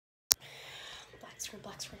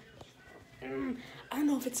black screen. I don't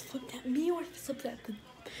know if it's flipped at me or if it's flipped at the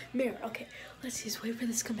mirror. Okay, let's just wait for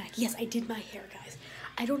this to come back. Yes, I did my hair, guys.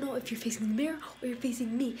 I don't know if you're facing the mirror or you're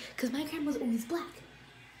facing me, because my camera's always black.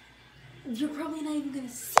 You're probably not even gonna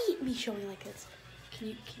see me showing like this.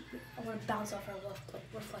 I want to bounce off our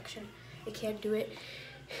reflection. I can't do it.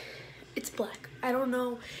 It's black. I don't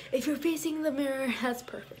know if you're facing the mirror. That's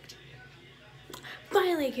perfect.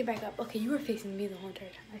 Finally, I came back up. Okay, you were facing me the whole entire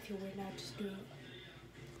time. I feel weird now just doing it.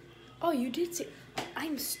 Oh, you did see.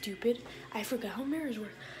 I'm stupid. I forgot how mirrors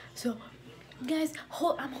work. So, guys,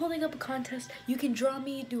 I'm holding up a contest. You can draw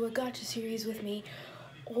me, do a gacha series with me,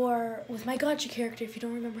 or with my gacha character. If you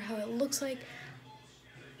don't remember how it looks like,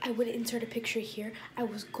 I would insert a picture here. I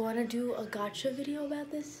was gonna do a gacha video about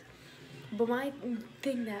this, but my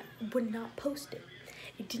thing that would not post it.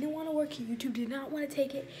 It didn't want to work. YouTube did not want to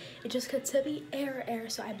take it. It just got to be error.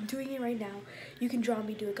 So I'm doing it right now. You can draw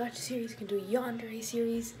me, do a gacha series. You can do a yandere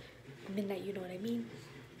series. Midnight, you know what I mean.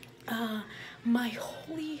 My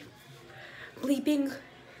holy bleeping.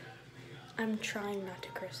 I'm trying not to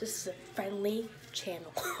curse. This is a friendly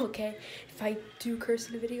channel, okay? If I do curse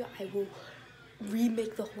in a video, I will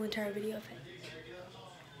remake the whole entire video of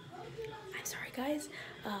it. I'm sorry, guys.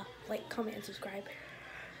 Like, comment, and subscribe.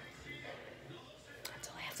 That's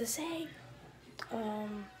all I have to say.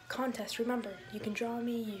 Contest, remember, you can draw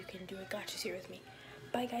me, you can do a gacha series with me.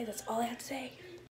 Bye, guys. That's all I have to say.